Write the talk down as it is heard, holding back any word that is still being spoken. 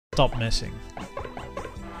Stop missing.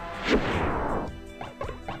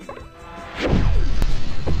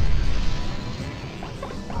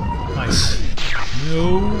 Nice.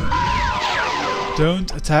 No.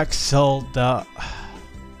 Don't attack Zelda.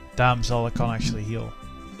 Damn, Zelda can't actually heal.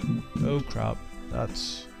 Oh crap.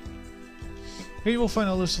 That's... Here you will find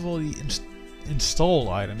a list of all the installed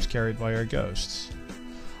items carried by your ghosts.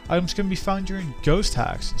 Items can be found during ghost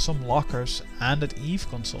hacks in some lockers and at EVE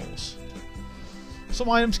consoles. Some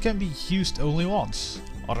items can be used only once.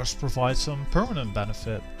 Others provide some permanent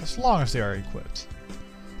benefit as long as they are equipped.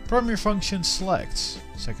 Primary function selects,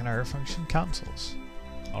 secondary function cancels.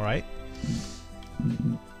 Alright.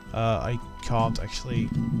 I can't actually...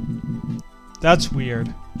 That's weird.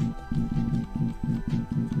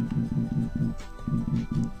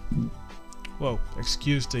 Whoa,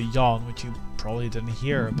 excuse the yawn, which you probably didn't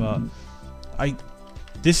hear, but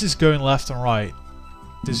this is going left and right.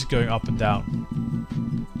 This is going up and down.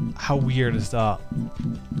 How weird is that?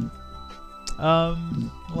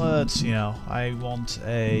 Let's, I want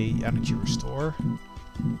a energy restore.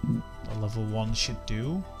 A level 1 should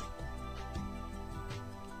do.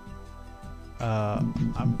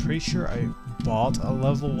 I'm pretty sure I bought a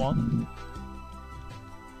level 1.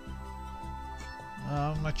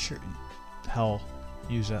 I'm not sure. Hell,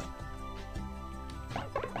 use it.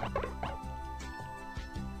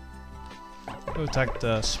 Go attack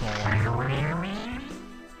the small one.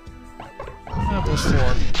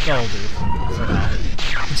 +4. That'll do for now.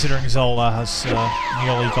 Considering Zelda has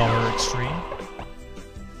nearly got her extreme.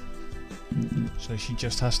 So she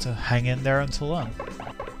just has to hang in there until then.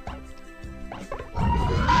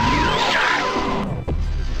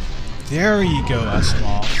 There you go,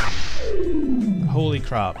 Asimov. Holy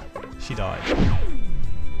crap, she died.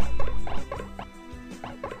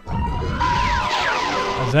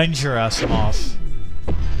 Avenger Asimov.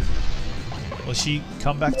 Will she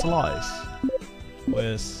come back to life?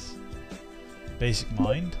 With basic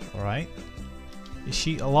mind, alright. Is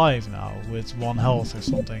she alive now with 1 health or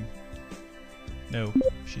something? No,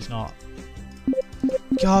 she's not.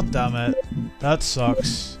 God damn it. That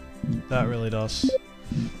sucks. That really does.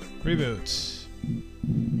 Reboot.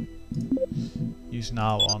 Use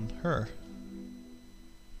now on her.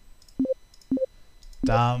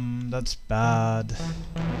 Damn, that's bad.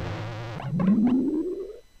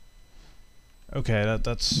 Okay,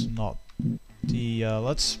 that's not the...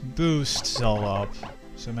 let's boost Zelda up,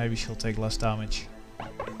 so maybe she'll take less damage.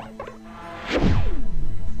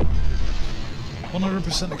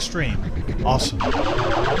 100% extreme. Awesome.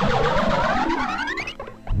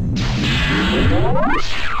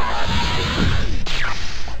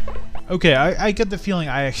 Okay, I get the feeling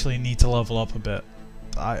I actually need to level up a bit.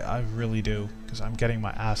 I really do, because I'm getting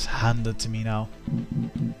my ass handed to me now.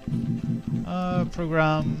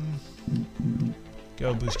 Program.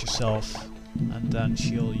 Go boost yourself, and then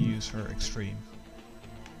she'll use her extreme.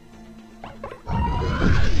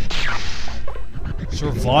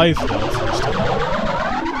 Survive though, first of all.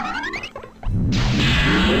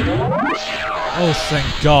 Oh,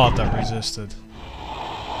 thank God that resisted.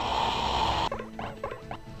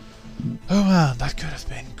 Oh man, that could have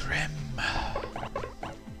been grim.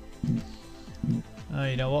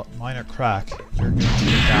 You know what? Minor crack. You're going to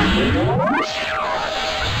get down.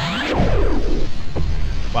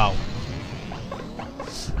 Wow.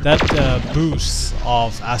 That boost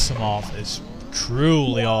of Asimov is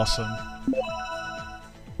truly awesome.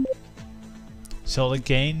 Zelda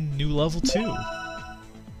gain new level 2.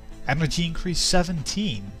 Energy increase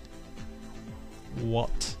 17.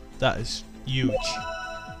 What? That is huge.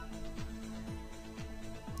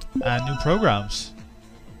 And new programs.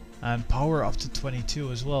 And power up to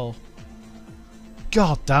 22 as well.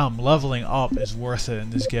 God damn, leveling up is worth it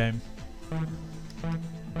in this game.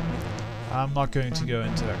 I'm not going to go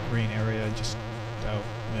into that green area, just... oh,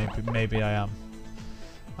 maybe I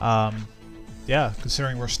am. Yeah,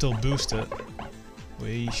 considering we're still boosted,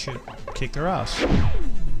 we should kick their ass.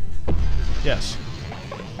 Yes.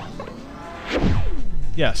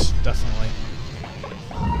 Yes, definitely.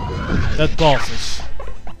 That buff is,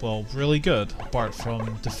 well, really good, apart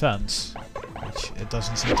from defense, which it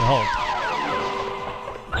doesn't seem to help.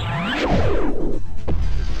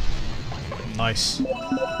 Nice.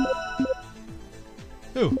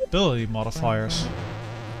 Ooh, ability modifiers.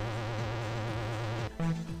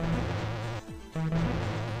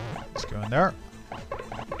 Let's go in there.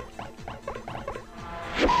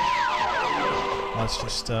 Let's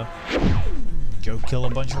just go kill a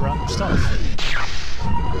bunch of random stuff.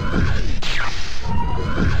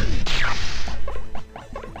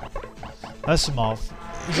 Asimov,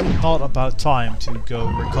 is it not about time to go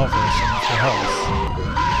recover some of your health?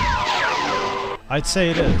 I'd say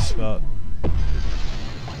it is, but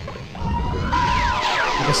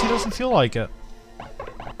I guess he doesn't feel like it.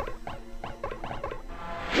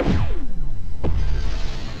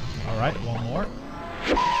 Alright, one more.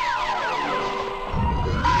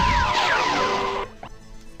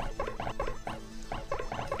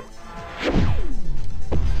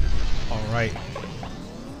 Alright.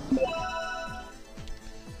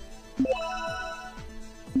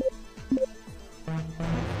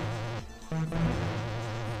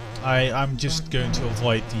 I'm just going to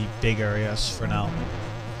avoid the big areas for now,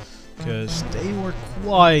 because they were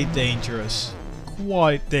quite dangerous.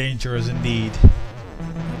 Quite dangerous indeed.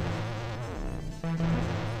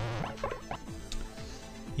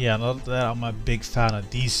 Yeah, not that I'm a big fan of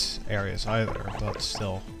these areas either, but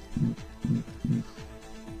still.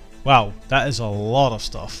 Wow, that is a lot of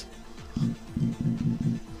stuff.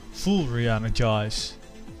 Full re-energize.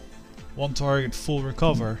 One target, full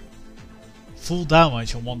recover. Full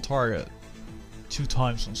damage on one target. 2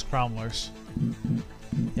 times on scramblers.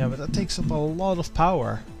 Yeah, but that takes up a lot of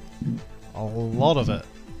power. A lot of it.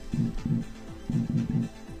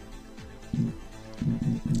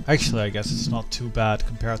 Actually, I guess it's not too bad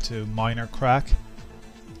compared to minor crack.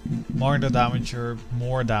 Minor damage or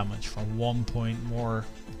more damage for 1 point more.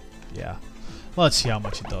 Yeah. Let's see how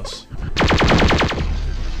much it does.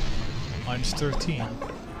 Minus 13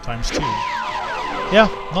 times 2. Yeah,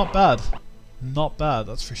 not bad. Not bad,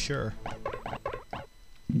 that's for sure.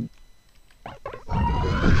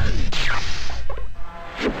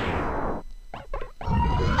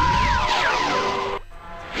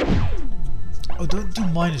 Oh, don't do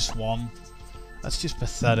 -1. That's just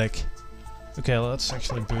pathetic. Okay, let's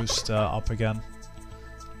actually boost up again,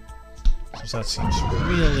 since that seems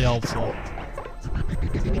really helpful.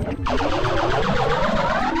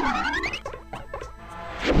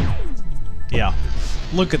 Yeah,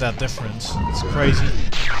 look at that difference. It's crazy.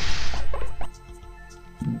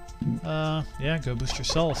 Yeah, go boost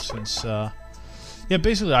yourself, since yeah,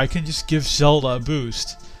 basically I can just give Zelda a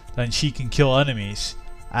boost, then she can kill enemies,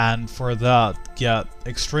 and for that get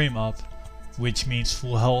extreme up, which means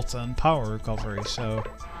full health and power recovery. So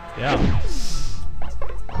yeah,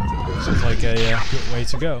 seems like a good way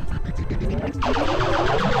to go.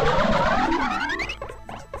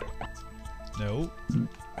 No.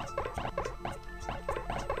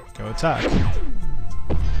 Go attack.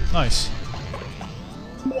 Nice.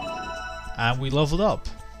 And we leveled up.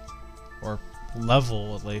 Or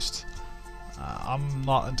level, at least. I'm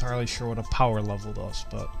not entirely sure what a power level does,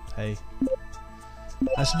 but hey.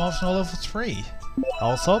 Asimov's now level 3.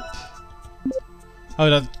 Health up?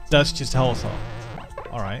 Oh, that's just health up.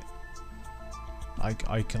 Alright.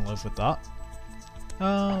 I can live with that.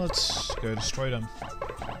 Let's go destroy them.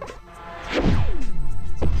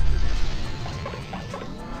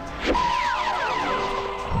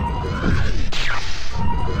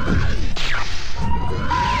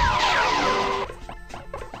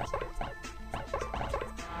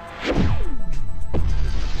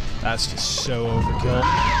 That's just so overkill.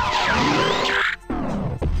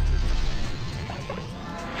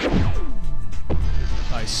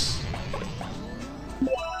 Nice.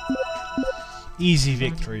 Easy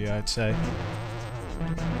victory, I'd say.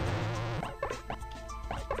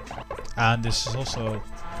 And this is also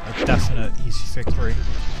a definite easy victory.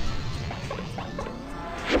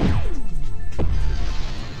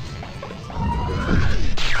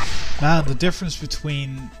 Man, the difference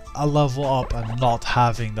between a level up and not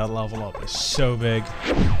having that level up is so big.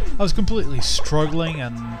 I was completely struggling,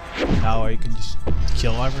 and now I can just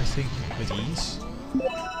kill everything with ease.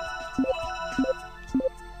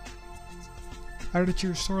 How did you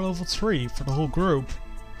restore level 3 for the whole group?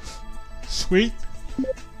 Sweet.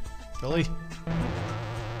 Really?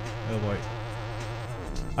 Oh boy.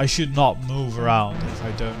 I should not move around if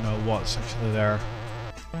I don't know what's actually there.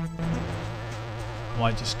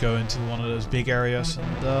 Might just go into one of those big areas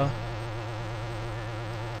and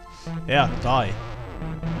yeah, die.